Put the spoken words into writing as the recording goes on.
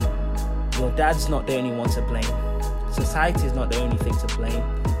Your dad's not the only one to blame. Society is not the only thing to blame.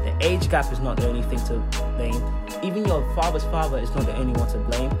 The age gap is not the only thing to blame. Even your father's father is not the only one to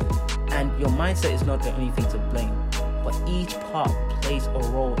blame. And your mindset is not the only thing to blame. But each part plays a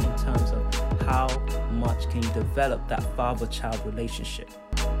role in terms of how much can you develop that father-child relationship.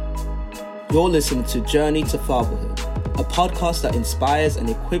 You're listening to Journey to Fatherhood, a podcast that inspires and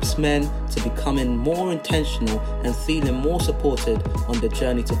equips men to becoming more intentional and feeling more supported on the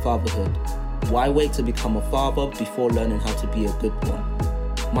journey to fatherhood. Why wait to become a father before learning how to be a good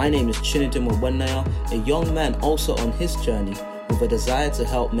one? My name is Chinedum Wenaya, a young man also on his journey with a desire to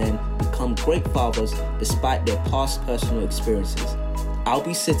help men become great fathers despite their past personal experiences. I'll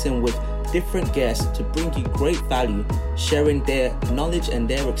be sitting with different guests to bring you great value, sharing their knowledge and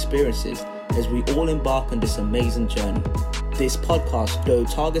their experiences as we all embark on this amazing journey. This podcast, though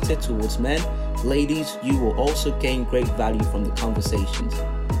targeted towards men, ladies, you will also gain great value from the conversations.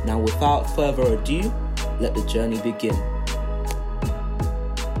 Now, without further ado, let the journey begin.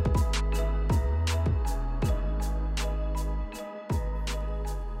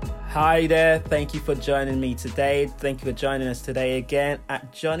 Hi there, thank you for joining me today. Thank you for joining us today again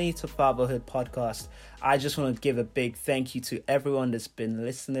at Journey to Fatherhood podcast. I just want to give a big thank you to everyone that's been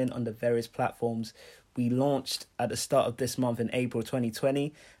listening on the various platforms. We launched at the start of this month in April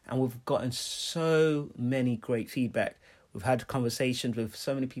 2020, and we've gotten so many great feedback. We've had conversations with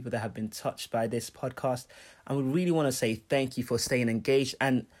so many people that have been touched by this podcast, and we really want to say thank you for staying engaged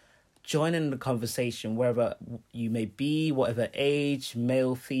and joining the conversation wherever you may be, whatever age,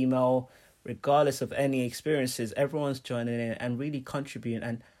 male, female, regardless of any experiences. Everyone's joining in and really contributing,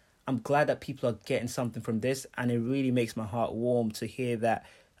 and I'm glad that people are getting something from this, and it really makes my heart warm to hear that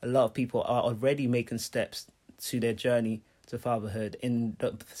a lot of people are already making steps to their journey to fatherhood, in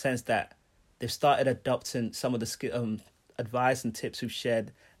the sense that they've started adopting some of the advice and tips we've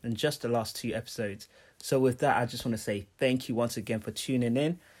shared in just the last 2 episodes. So with that, I just want to say thank you once again for tuning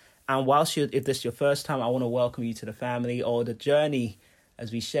in. And if this is your first time, I want to welcome you to the family or the journey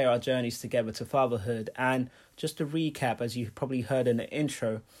as we share our journeys together to fatherhood. And just to recap, as you probably heard in the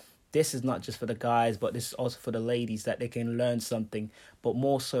intro, this is not just for the guys, but this is also for the ladies, that they can learn something, but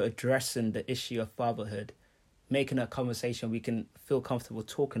more so addressing the issue of fatherhood, making a conversation we can feel comfortable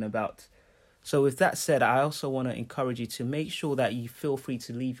talking about. So with that said, I also want to encourage you to make sure that you feel free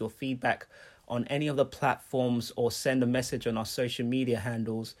to leave your feedback on any of the platforms or send a message on our social media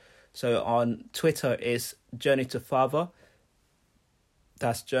handles. So on Twitter is Journey to Father.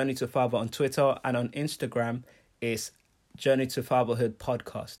 That's Journey to Father on Twitter. And on Instagram is Journey to Fatherhood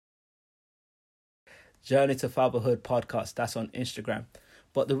Podcast. Journey to Fatherhood Podcast. That's on Instagram.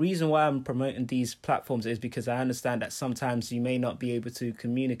 But the reason why I'm promoting these platforms is because I understand that sometimes you may not be able to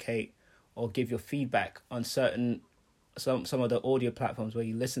communicate or give your feedback on some of the audio platforms where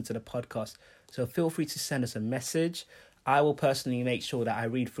you listen to the podcast. So feel free to send us a message. I will personally make sure that I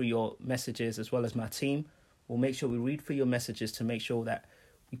read through your messages, as well as my team. We'll make sure we read through your messages to make sure that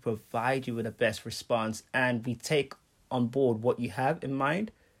we provide you with the best response, and we take on board what you have in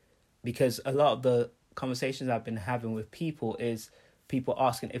mind, because a lot of the conversations I've been having with people is people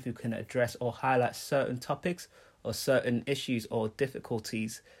asking if we can address or highlight certain topics or certain issues or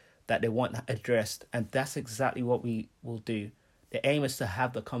difficulties that they want addressed, and that's exactly what we will do. The aim is to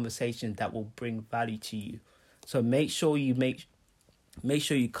have the conversation that will bring value to you. So make sure you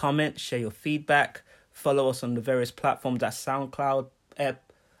comment, share your feedback, follow us on the various platforms, that's SoundCloud,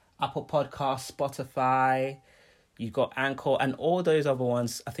 Apple Podcasts, Spotify, you've got Anchor, and all those other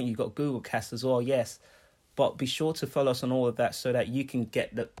ones. I think you've got Google Cast as well, yes. But be sure to follow us on all of that so that you can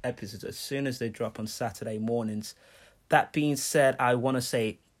get the episodes as soon as they drop on Saturday mornings. That being said, I want to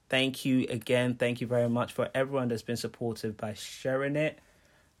say thank you again. Thank you very much for everyone that's been supportive by sharing it.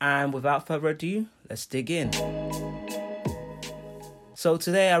 And without further ado, let's dig in. So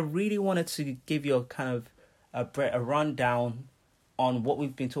today I really wanted to give you a kind of a rundown on what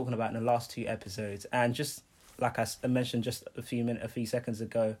we've been talking about in the last 2 episodes. And just like I mentioned just a few seconds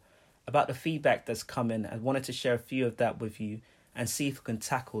ago, about the feedback that's coming, I wanted to share a few of that with you and see if we can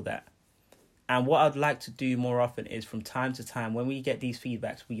tackle that. And what I'd like to do more often is, from time to time, when we get these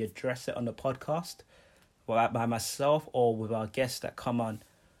feedbacks, we address it on the podcast, by myself or with our guests that come on.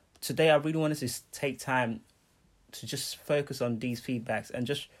 Today, I really wanted to take time to just focus on these feedbacks and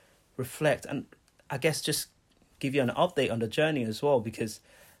just reflect, and I guess just give you an update on the journey as well, because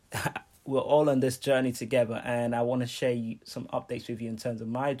we're all on this journey together, and I want to share some updates with you in terms of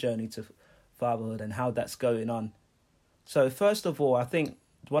my journey to fatherhood and how that's going on. So first of all, I think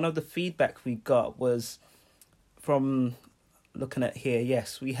one of the feedback we got was from looking at here.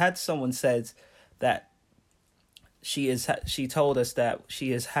 Yes, we had someone said that she told us that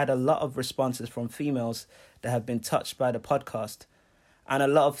she has had a lot of responses from females that have been touched by the podcast, and a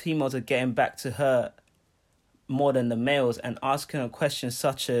lot of females are getting back to her more than the males and asking her questions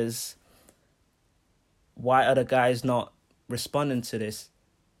such as, why are the guys not responding to this?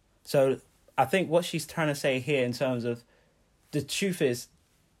 So I think what she's trying to say here in terms of the truth is,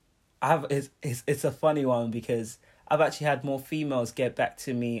 it's a funny one, because I've actually had more females get back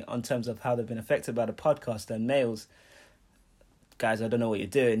to me on terms of how they've been affected by the podcast than males. Guys, I don't know what you're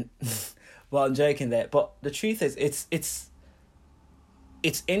doing. Well, I'm joking there. But the truth is, it's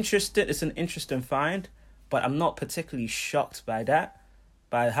interesting. It's an interesting find, but I'm not particularly shocked by that,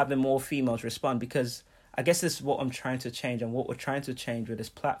 by having more females respond, because I guess this is what I'm trying to change, and what we're trying to change with this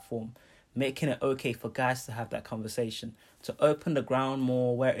platform, making it okay for guys to have that conversation, to open the ground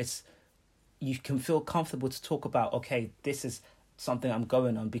more where you can feel comfortable to talk about, okay, this is something I'm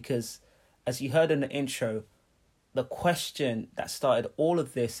going on. Because as you heard in the intro, the question that started all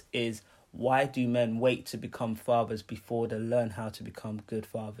of this is, why do men wait to become fathers before they learn how to become good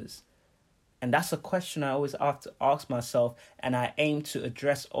fathers? And that's a question I always have to ask myself, and I aim to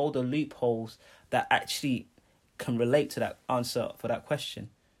address all the loopholes that actually can relate to that answer for that question.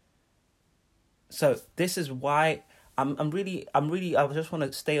 So this is why I just want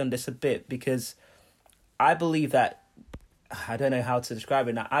to stay on this a bit, because I believe that, I don't know how to describe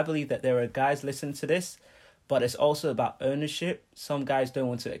it now, I believe that there are guys listening to this, but it's also about ownership. Some guys don't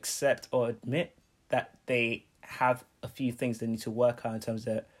want to accept or admit that they have a few things they need to work on in terms of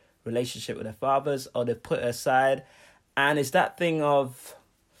their relationship with their fathers, or they put it aside. And it's that thing of,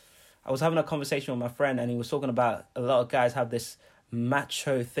 I was having a conversation with my friend, and he was talking about a lot of guys have this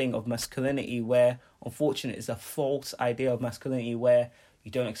macho thing of masculinity, where unfortunately it's a false idea of masculinity, where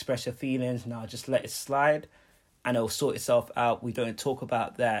you don't express your feelings, now just let it slide and it'll sort itself out. We don't talk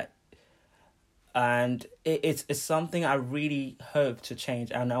about that. And it's something I really hope to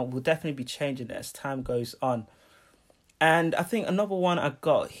change, and I will definitely be changing it as time goes on. And I think another one I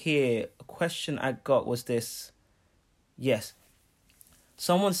got here, a question I got was this. Yes.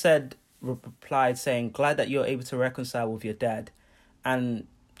 Someone replied saying, glad that you're able to reconcile with your dad. And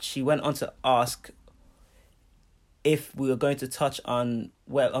she went on to ask if we were going to touch on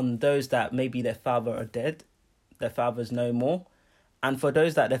those that maybe their father are dead, their fathers no more. And for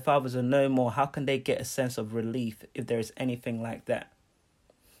those that their fathers are no more, how can they get a sense of relief if there is anything like that?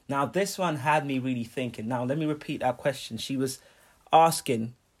 Now, this one had me really thinking. Now, let me repeat that question. She was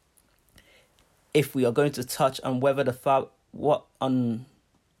asking if we are going to touch on whether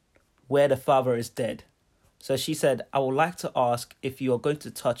where the father is dead. So she said, I would like to ask if you are going to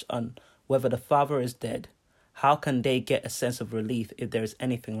touch on whether the father is dead. How can they get a sense of relief if there is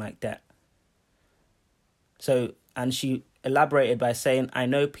anything like that? So, and she elaborated by saying, I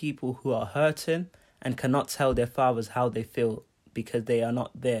know people who are hurting and cannot tell their fathers how they feel because they are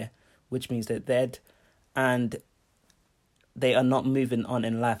not there, which means they're dead, and they are not moving on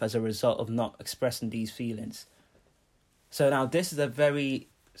in life as a result of not expressing these feelings. So now this is a very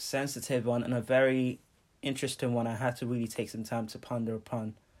sensitive one and a very interesting one I had to really take some time to ponder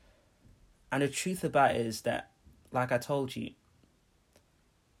upon. And the truth about it is that, like I told you,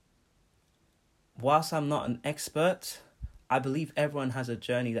 whilst I'm not an expert, I believe everyone has a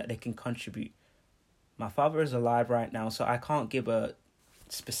journey that they can contribute. My father is alive right now, so I can't give a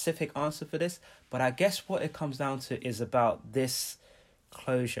specific answer for this, but I guess what it comes down to is about this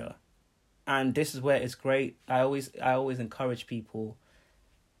closure. And this is where it's great. I always encourage people,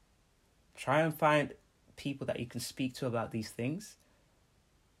 try and find people that you can speak to about these things,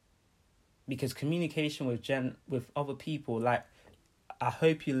 because communication with other people, like, I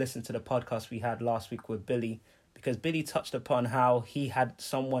hope you listened to the podcast we had last week with Billy, because Billy touched upon how he had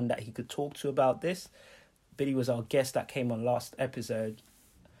someone that he could talk to about this. Billy was our guest that came on last episode,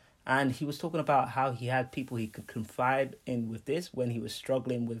 and he was talking about how he had people he could confide in with this when he was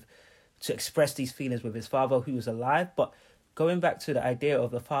struggling to express these feelings with his father who was alive. But going back to the idea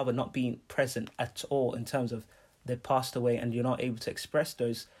of the father not being present at all in terms of they passed away and you're not able to express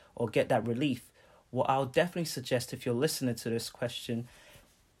those or get that relief, what I'll definitely suggest if you're listening to this question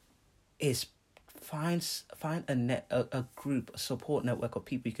is find a group, a support network of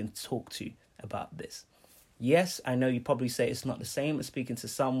people you can talk to about this. Yes, I know you probably say it's not the same as speaking to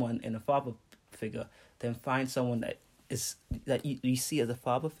someone in a father figure. Then find someone that you see as a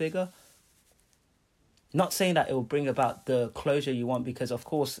father figure. Not saying that it will bring about the closure you want, because of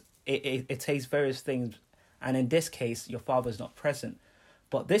course it takes various things, and in this case your father's not present.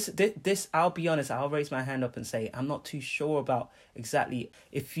 But this, I'll be honest, I'll raise my hand up and say, I'm not too sure about exactly.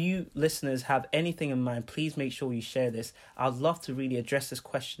 If you listeners have anything in mind, please make sure you share this. I'd love to really address this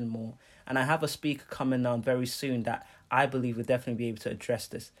question more. And I have a speaker coming on very soon that I believe will definitely be able to address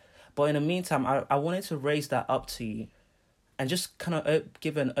this. But in the meantime, I wanted to raise that up to you and just kind of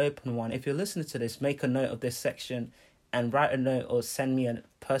give an open one. If you're listening to this, make a note of this section and write a note or send me a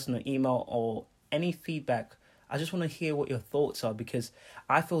personal email or any feedback. I just want to hear what your thoughts are, because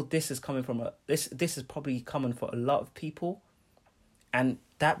I feel this is coming from this is probably coming for a lot of people, and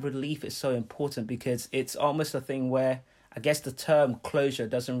that relief is so important because it's almost a thing where I guess the term closure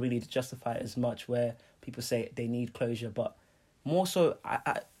doesn't really justify it as much, where people say they need closure, but more so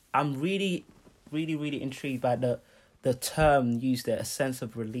I'm really, really, really intrigued by the term used there, a sense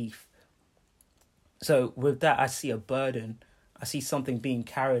of relief. So with that, I see a burden. I see something being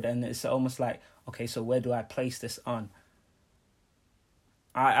carried, and it's almost like, okay, so where do I place this on?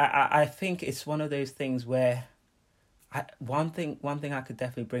 I think it's one of those things where one thing I could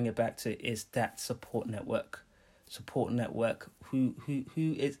definitely bring it back to is that support network who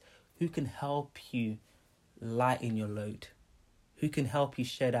can help you lighten your load, who can help you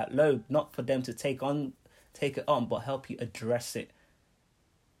share that load, not for them to take it on, but help you address it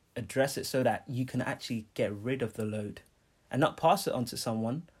so that you can actually get rid of the load and not pass it on to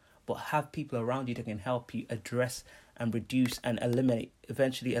someone, but have people around you that can help you address and reduce and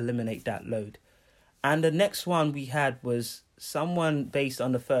eventually eliminate that load. And the next one we had was someone based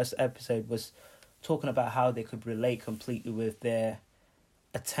on the first episode was talking about how they could relate completely with their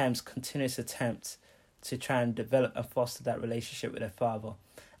continuous attempts to try and develop and foster that relationship with their father.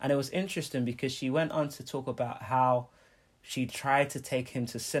 And it was interesting because she went on to talk about how she tried to take him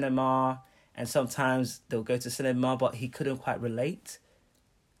to cinema, and sometimes they'll go to cinema, but he couldn't quite relate.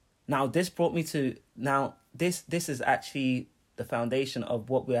 Now, this brought me to... Now, this is actually the foundation of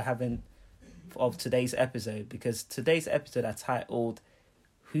what we're having of today's episode, because today's episode I titled,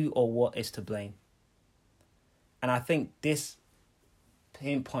 Who or What is to Blame? And I think this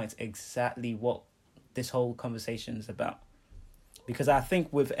pinpoints exactly what this whole conversation is about. Because I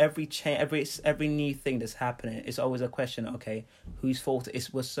think with every every new thing that's happening, it's always a question, okay, whose fault it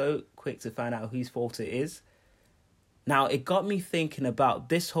is? We're so quick to find out whose fault it is. Now, it got me thinking about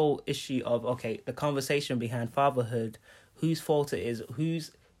this whole issue of, okay, the conversation behind fatherhood, whose fault it is, who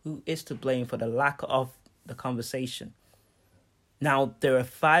is to blame for the lack of the conversation. Now, there are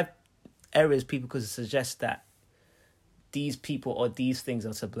 5 areas people could suggest that these people or these things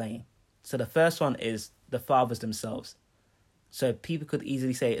are to blame. So the first one is the fathers themselves. So people could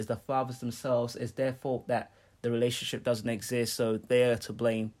easily say it's the fathers themselves, it's their fault that the relationship doesn't exist, so they're to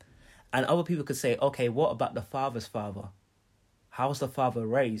blame. And other people could say, okay, what about the father's father? How was the father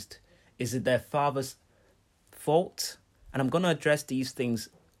raised? Is it their father's fault? And I'm going to address these things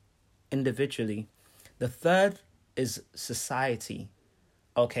individually. The third is society.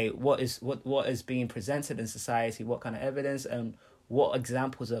 Okay, what is being presented in society? What kind of evidence and what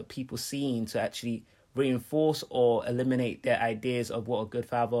examples are people seeing to actually reinforce or eliminate their ideas of what a good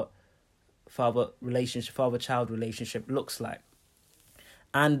father-child relationship looks like?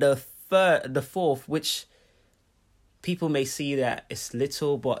 And the fourth, which people may see that it's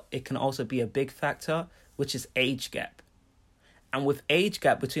little, but it can also be a big factor, which is age gap. And with age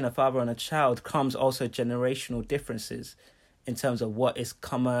gap between a father and a child comes also generational differences in terms of what is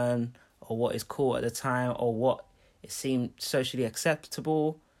common or what is cool at the time or what it seemed socially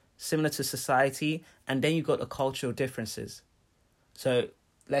acceptable, similar to society. And then you've got the cultural differences. So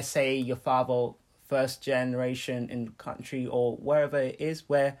let's say your father, first generation in the country or wherever it is,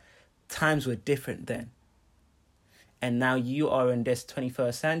 where times were different then. And now you are in this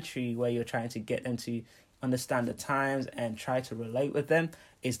 21st century where you're trying to get them to understand the times and try to relate with them.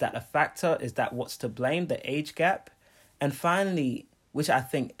 Is that a factor? Is that what's to blame? The age gap? And finally, which I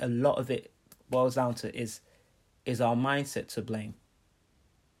think a lot of it boils down to, is our mindset to blame.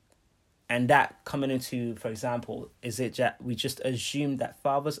 And that coming into, for example, is it that we just assume that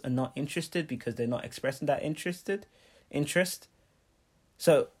fathers are not interested because they're not expressing that interest?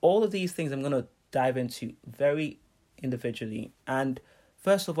 So all of these things I'm going to dive into very individually. And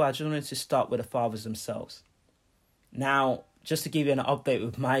first of all, I just wanted to start with the fathers themselves. Now, just to give you an update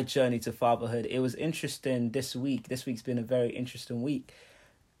with my journey to fatherhood, it was interesting this week. This week's been a very interesting week.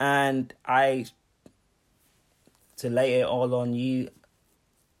 And to lay it all on you,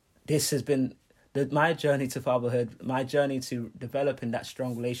 this has been my journey to fatherhood, my journey to developing that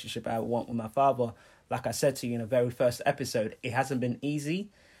strong relationship I want with my father. Like I said to you in the very first episode, it hasn't been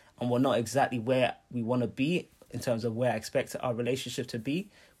easy, and we're not exactly where we want to be in terms of where I expect our relationship to be.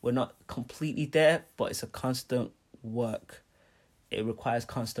 We're not completely there, but it's a constant work. it requires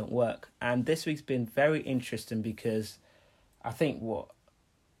constant work. And this week's been very interesting because I think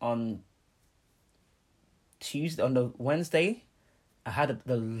on the Wednesday, I had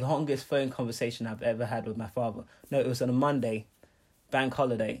the longest phone conversation I've ever had with my father. No, it was on a Monday, bank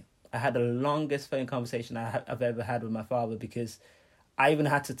holiday. I had the longest phone conversation I've ever had with my father because I even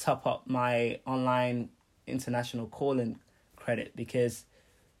had to top up my online international calling credit because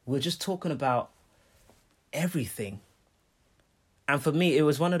we're just talking about everything. And for me, it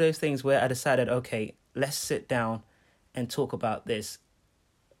was one of those things where I decided, okay, let's sit down and talk about this.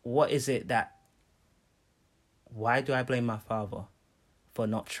 What is it why do I blame my father for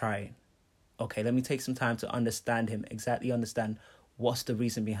not trying? Okay, let me take some time to understand him, exactly understand what's the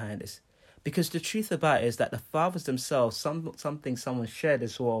reason behind this. Because the truth about it is that the fathers themselves, something someone shared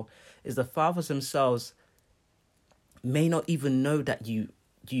as well, is the fathers themselves may not even know that you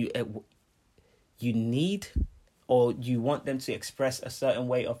need or you want them to express a certain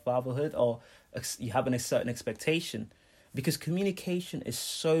way of fatherhood, or you have a certain expectation. Because communication is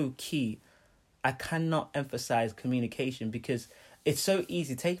so key. I cannot emphasize communication because it's so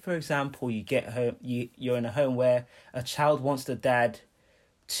easy. Take, for example, you get home, you're in a home where a child wants the dad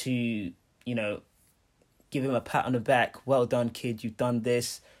to, give him a pat on the back. Well done, kid. You've done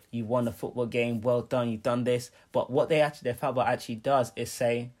this. You won a football game. Well done. You've done this. But what their father actually does is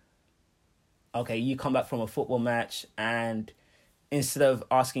say, okay, you come back from a football match, and instead of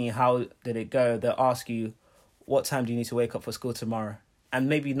asking you how did it go, they'll ask you, what time do you need to wake up for school tomorrow? And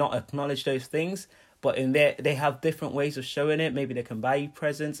maybe not acknowledge those things, but in there they have different ways of showing it. Maybe they can buy you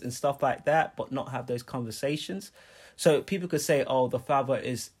presents and stuff like that, but not have those conversations. So people could say, oh, the father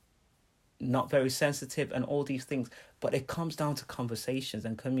is not very sensitive and all these things, but it comes down to conversations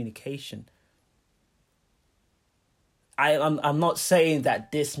and communication. I'm not saying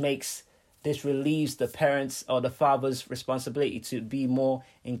that this relieves the parents or the father's responsibility to be more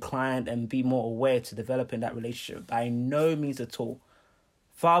inclined and be more aware to developing that relationship. By no means at all.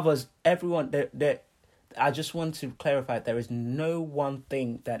 Fathers, everyone, I just want to clarify, there is no one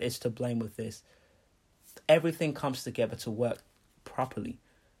thing that is to blame with this. Everything comes together to work properly.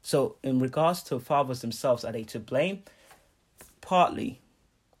 So in regards to fathers themselves, are they to blame? Partly.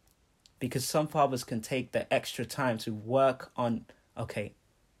 Because some fathers can take the extra time to work on, okay,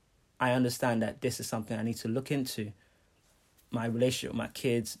 I understand that this is something I need to look into. My relationship with my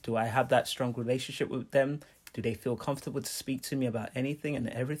kids, do I have that strong relationship with them? Do they feel comfortable to speak to me about anything and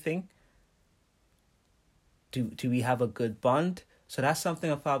everything? Do we have a good bond? So that's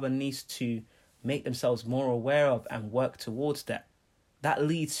something a father needs to make themselves more aware of and work towards that. That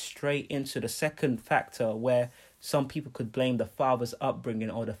leads straight into the second factor where some people could blame the father's upbringing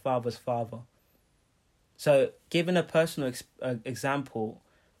or the father's father. So given a personal example,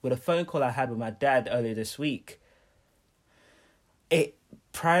 with a phone call I had with my dad earlier this week,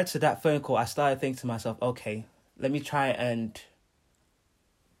 prior to that phone call, I started thinking to myself, okay, let me try and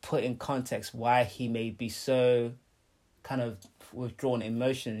put in context why he may be so kind of withdrawn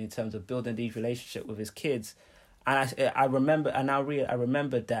emotionally in terms of building these relationships with his kids. And I remembered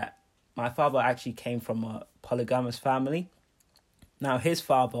that my father actually came from a polygamous family. Now, his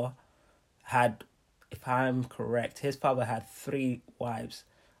father had, if I'm correct, his father had 3 wives,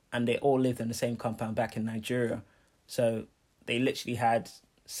 and they all lived in the same compound back in Nigeria. So they literally had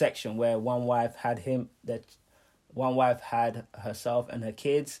section where one wife had herself and her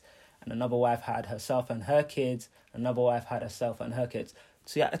kids, and another wife had herself and her kids, another wife had herself and her kids.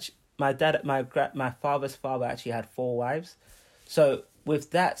 So yeah, my father's father actually had 4 wives. So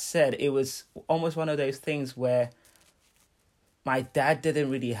with that said, it was almost one of those things where my dad didn't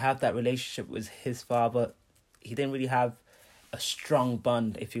really have that relationship with his father. He didn't really have a strong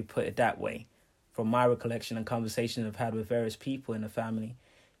bond, if you put it that way. From my recollection and conversations I've had with various people in the family,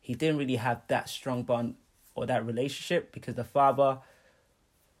 he didn't really have that strong bond or that relationship because the father,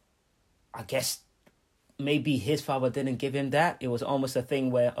 I guess, maybe his father didn't give him that. It was almost a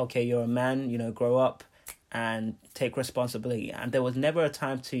thing where, okay, you're a man, grow up and take responsibility. And there was never a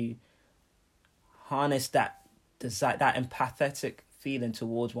time to harness that desire, that empathetic feeling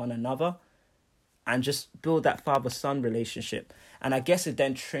towards one another, and just build that father-son relationship. And I guess it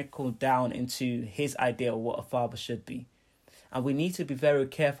then trickled down into his idea of what a father should be. And we need to be very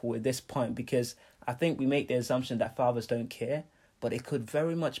careful with this point because I think we make the assumption that fathers don't care, but it could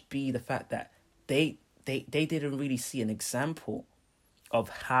very much be the fact that they didn't really see an example of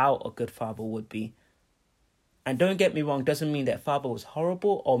how a good father would be. And don't get me wrong, doesn't mean that father was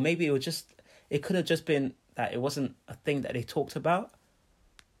horrible, or maybe it could have just been that it wasn't a thing that they talked about.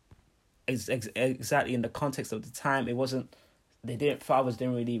 Exactly in the context of the time, fathers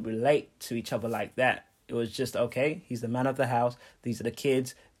didn't really relate to each other like that. It was just, okay, he's the man of the house. These are the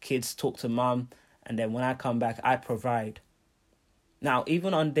kids. Kids talk to mum. And then when I come back, I provide. Now,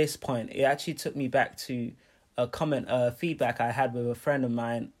 even on this point, it actually took me back to a feedback I had with a friend of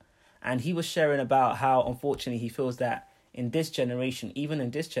mine. And he was sharing about how, unfortunately, he feels that in this generation, even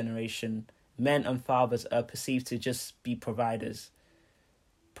in this generation, men and fathers are perceived to just be providers.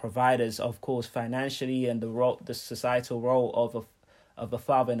 Providers, of course, financially, and the societal role of a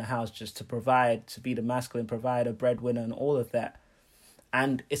father in the house, just to provide, to be the masculine provider, breadwinner, and all of that.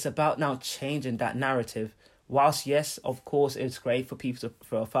 And it's about now changing that narrative. Whilst, yes, of course, it's great for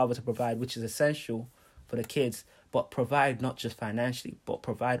a father to provide, which is essential for the kids, but provide not just financially, but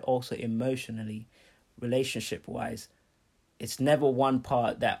provide also emotionally, relationship-wise. It's never one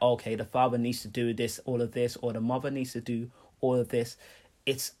part that, okay, the father needs to do this, all of this, or the mother needs to do all of this.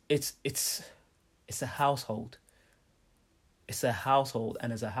 It's a household. It's a household,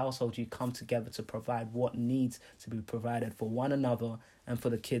 and as a household, you come together to provide what needs to be provided for one another and for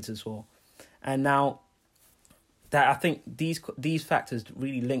the kids as well. And now that I think these factors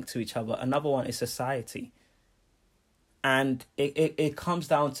really link to each other. Another one is society. And it comes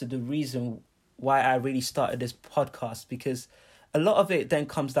down to the reason why I really started this podcast, because a lot of it then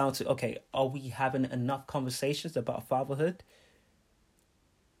comes down to, okay, are we having enough conversations about fatherhood?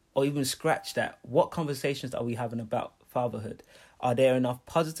 Or even scratch that, what conversations are we having about fatherhood? Are there enough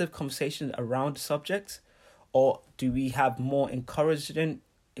positive conversations around the subject? Or do we have more encouraging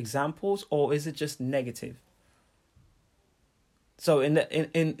examples, or is it just negative? So in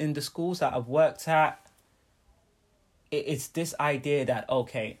the schools that I've worked at, it's this idea that,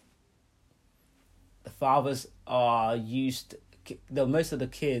 okay, the fathers are most of the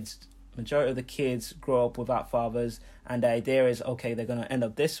kids, majority of the kids grow up without fathers, and the idea is, okay, they're going to end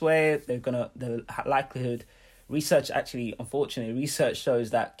up this way. The likelihood, unfortunately, research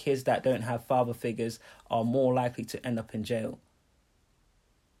shows that kids that don't have father figures are more likely to end up in jail.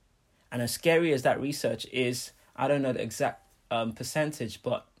 And as scary as that research is, I don't know the exact percentage,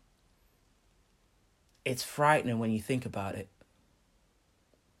 but it's frightening when you think about it.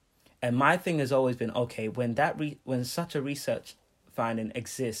 And my thing has always been, okay, when such a research finding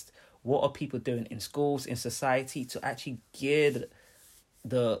exists, what are people doing in schools, in society, to actually gear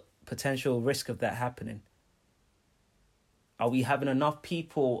the potential risk of that happening? Are we having enough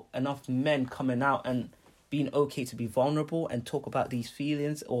men coming out and being okay to be vulnerable and talk about these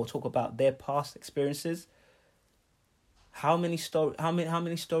feelings or talk about their past experiences? How many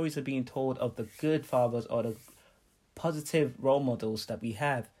stories are being told of the good fathers or the positive role models that we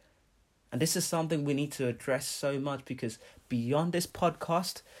have? And this is something we need to address so much, because beyond this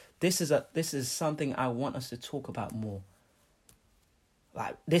podcast, this is something I want us to talk about more.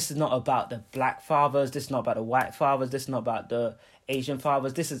 Like, this is not about the black fathers, this is not about the white fathers, this is not about the Asian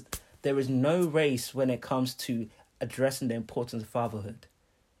fathers. There is no race when it comes to addressing the importance of fatherhood.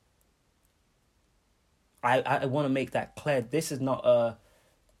 I want to make that clear. This is not a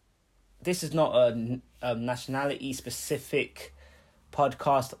nationality specific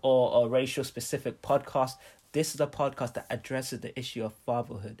podcast or a racial specific podcast. This is a podcast that addresses the issue of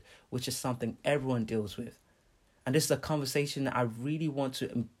fatherhood, which is something everyone deals with. And this is a conversation that I really want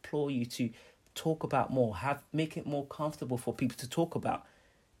to implore you to talk about more, make it more comfortable for people to talk about.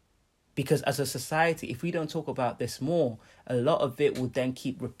 Because as a society, if we don't talk about this more, a lot of it will then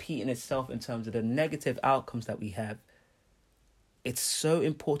keep repeating itself in terms of the negative outcomes that we have. It's so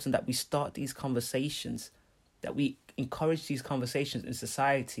important that we start these conversations, that we encourage these conversations in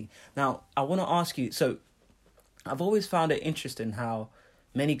society. Now, I want to ask you, so I've always found it interesting how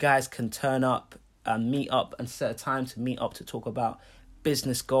many guys can turn up and meet up and set a time to meet up to talk about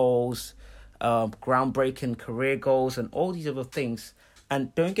business goals, groundbreaking career goals, and all these other things.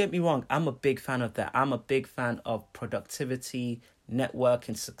 And don't get me wrong, I'm a big fan of that. I'm a big fan of productivity,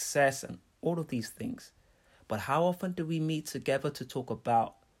 networking, success, and all of these things. But how often do we meet together to talk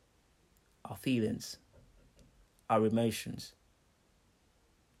about our feelings, our emotions,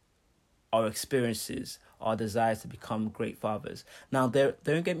 our experiences, our desires to become great fathers? Now,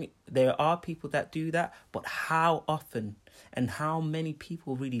 don't get me, there are people that do that, but how often and how many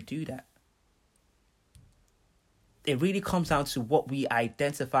people really do that? It really comes down to what we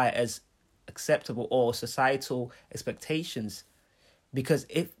identify as acceptable or societal expectations, because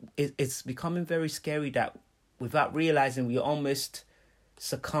it's becoming very scary that without realizing we almost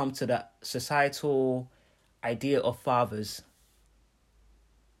succumb to that societal idea of fathers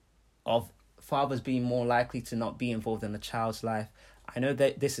being more likely to not be involved in a child's life. I know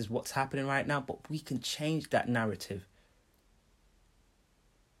that this is what's happening right now, but we can change that narrative.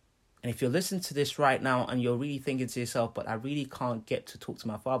 And if you're listening to this right now and you're really thinking to yourself, but I really can't get to talk to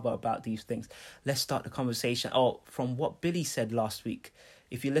my father about these things, let's start the conversation. Oh, from what Billy said last week,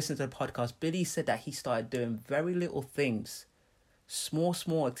 if you listen to the podcast, Billy said that he started doing very little things, small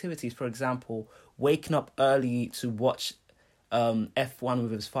activities. For example, waking up early to watch F1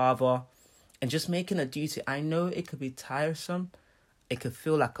 with his father and just making a duty. I know it could be tiresome. It could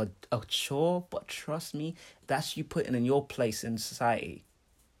feel like a chore, but trust me, that's you putting in your place in society.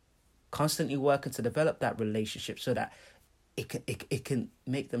 Constantly working to develop that relationship so that it can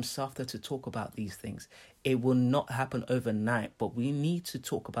make them softer to talk about these things. It will not happen overnight, but we need to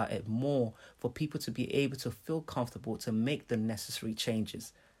talk about it more for people to be able to feel comfortable to make the necessary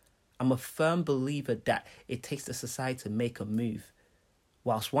changes. I'm a firm believer that it takes the society to make a move.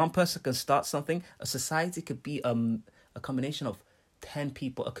 Whilst one person can start something, a society could be a combination of 10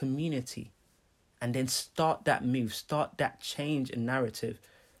 people, a community, and then start that move, start that change in narrative.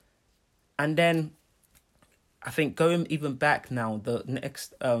 And then I think going even back now, the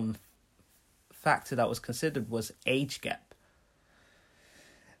next factor that was considered was age gap.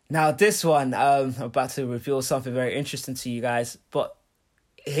 Now this one, I'm about to reveal something very interesting to you guys, but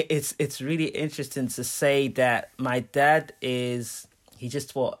it's really interesting to say that my dad this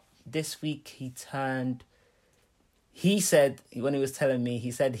week he said, when he was telling me,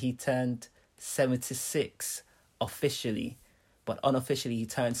 he said he turned 76 officially. But unofficially, he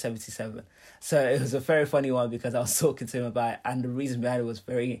turned 77. So it was a very funny one because I was talking to him about it. And the reason behind it was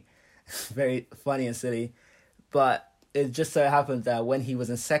very, very funny and silly. But it just so happened that when he was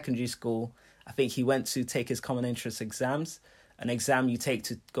in secondary school, I think he went to take his common entrance exams. An exam you take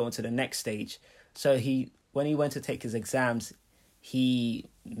to go into the next stage. So when he went to take his exams, he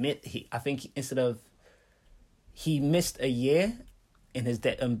missed a year in his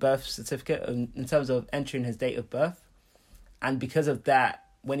birth certificate in terms of entering his date of birth. And because of that,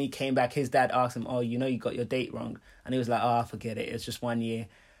 when he came back, his dad asked him, you got your date wrong. And he was like, forget it. It's just 1 year.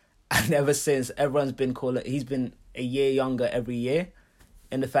 And ever since, everyone's been he's been a year younger every year.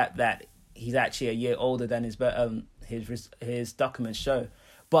 In the fact that he's actually a year older than his documents show.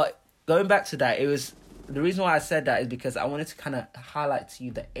 But going back to that, the reason why I said that is because I wanted to kind of highlight to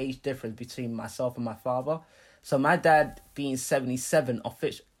you the age difference between myself and my father. So my dad being 77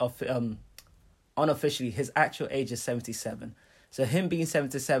 unofficially, his actual age is 77. So him being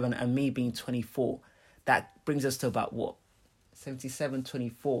 77 and me being 24, that brings us to about 77,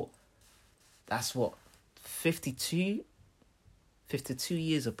 24. That's 52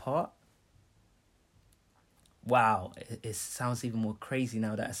 years apart. Wow, it sounds even more crazy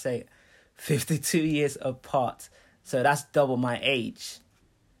now that I say it. 52 years apart. So that's double my age.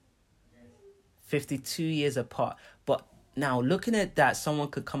 52 years apart. But now, looking at that, someone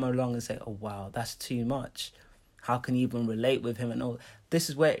could come along and say, oh, wow, that's too much. How can you even relate with him and all? This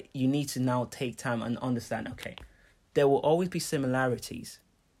is where you need to now take time and understand, okay, there will always be similarities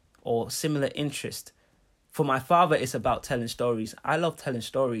or similar interest. For my father, it's about telling stories. I love telling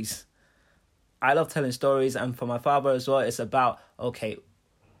stories. And for my father as well, it's about, okay,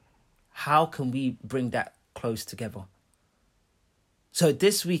 how can we bring that close together? So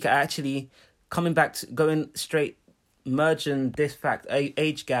this week, I actually, merging this fact,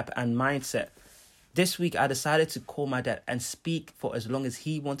 age gap and mindset. This week, I decided to call my dad and speak for as long as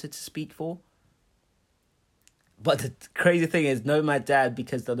he wanted to speak for. But the crazy thing is, know my dad,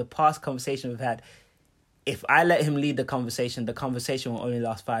 because of the past conversation we've had, if I let him lead the conversation will only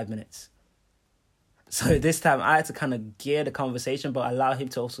last 5 minutes. So this time, I had to kind of gear the conversation, but allow him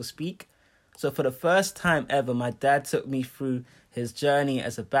to also speak. So for the first time ever, my dad took me through his journey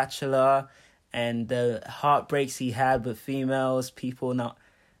as a bachelor and the heartbreaks he had with females, people not,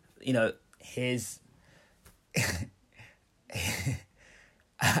 his...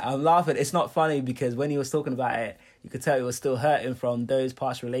 I'm laughing. It's not funny because when he was talking about it, you could tell he was still hurting from those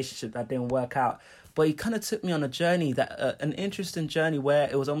past relationships that didn't work out. But he kind of took me on a journey, an interesting journey where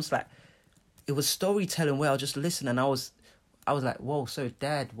it was almost like, it was storytelling where I just listened and I was like, whoa, so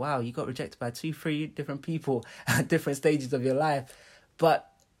Dad, wow, you got rejected by 2-3 different people at different stages of your life. But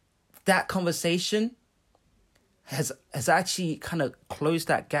that conversation has actually kind of closed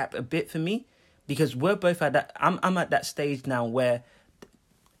that gap a bit for me, because we're both at that. I'm at that stage now where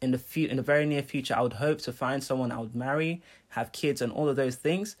in the very near future, I would hope to find someone I would marry, have kids, and all of those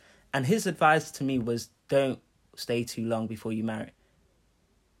things. And his advice to me was, don't stay too long before you marry.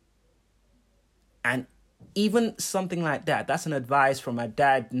 And even something like that, that's an advice from my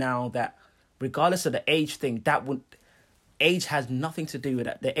dad now, that regardless of the age thing, age has nothing to do with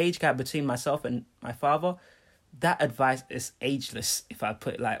that. The age gap between myself and my father, that advice is ageless, if I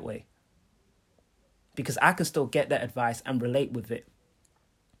put it that way. Because I can still get that advice and relate with it.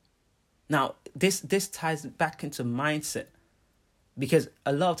 Now, this ties back into mindset, because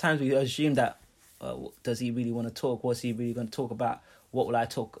a lot of times we assume that, does he really want to talk? What's he really going to talk about? What will I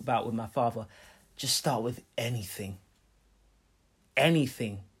talk about with my father? Just start with anything.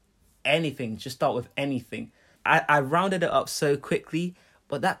 Anything. Just start with anything. I rounded it up so quickly,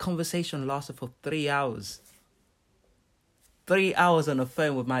 but that conversation lasted for 3 hours. 3 hours on the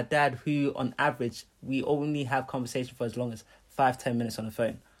phone with my dad, who on average, we only have conversation for as long as 5-10 minutes on the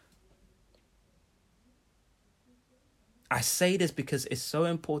phone. I say this because it's so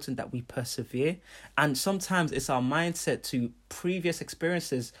important that we persevere. And sometimes it's our mindset to previous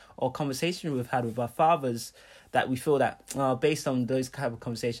experiences or conversations we've had with our fathers that we feel that, based on those kind of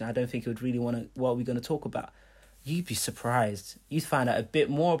conversations, I don't think he would really want to, what are we going to talk about? You'd be surprised. You'd find out a bit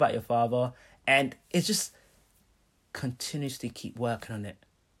more about your father, and it's just continuously keep working on it.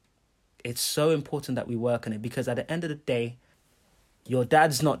 It's so important that we work on it, because at the end of the day, your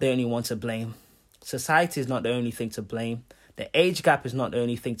dad's not the only one to blame. Society is not the only thing to blame. The age gap is not the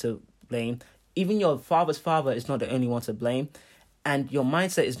only thing to blame. Even your father's father is not the only one to blame. And your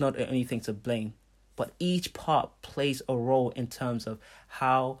mindset is not the only thing to blame. But each part plays a role in terms of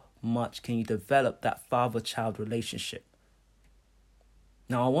how much can you develop that father-child relationship.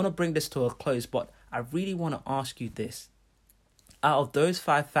 Now, I want to bring this to a close, but I really want to ask you this. Out of those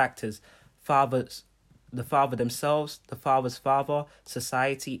 5 factors, the father themselves, the father's father,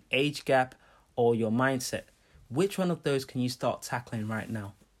 society, age gap, or your mindset, which one of those can you start tackling right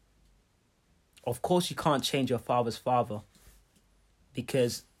now? Of course, you can't change your father's father,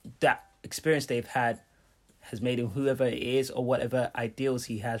 because that experience they've had has made him whoever it is or whatever ideals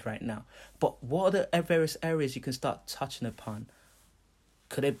he has right now. But what are the various areas you can start touching upon?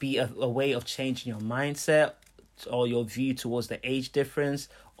 Could it be a way of changing your mindset or your view towards the age difference,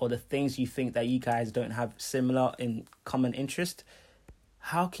 or the things you think that you guys don't have similar in common interest?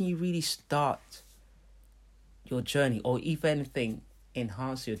 How can you really start your journey, or if anything,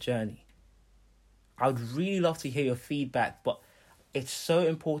 enhance your journey? I would really love to hear your feedback, but it's so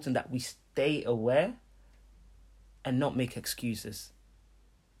important that we stay aware and not make excuses.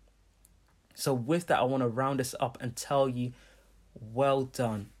 So with that, I want to round this up and tell you, well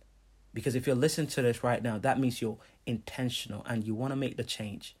done. Because if you're listening to this right now, that means you're intentional and you want to make the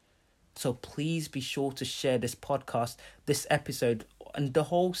change. So please be sure to share this podcast, this episode, and the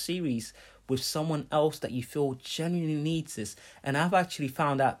whole series with someone else that you feel genuinely needs this. And I've actually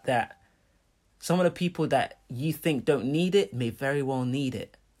found out that some of the people that you think don't need it may very well need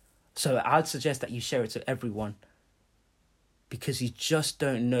it. So I'd suggest that you share it to everyone, because you just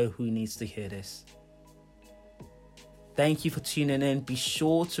don't know who needs to hear this. Thank you for tuning in. Be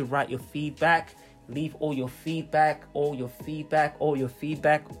sure to write your feedback. Leave all your feedback. I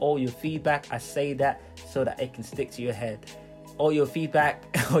say that so that it can stick to your head. All your feedback,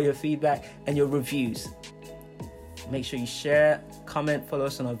 and your reviews. Make sure you share, comment, follow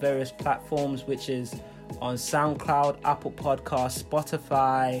us on our various platforms, which is on SoundCloud, Apple Podcasts,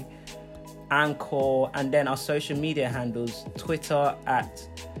 Spotify, Anchor, and then our social media handles, Twitter at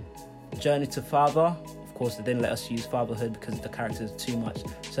Journey to Father. Of course, they didn't let us use fatherhood because the characters are too much.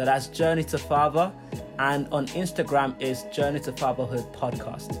 So that's Journey to Father. And on Instagram is Journey to Fatherhood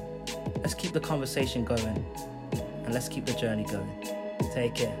Podcast. Let's keep the conversation going. And let's keep the journey going.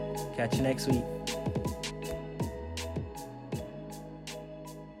 Take care. Catch you next week.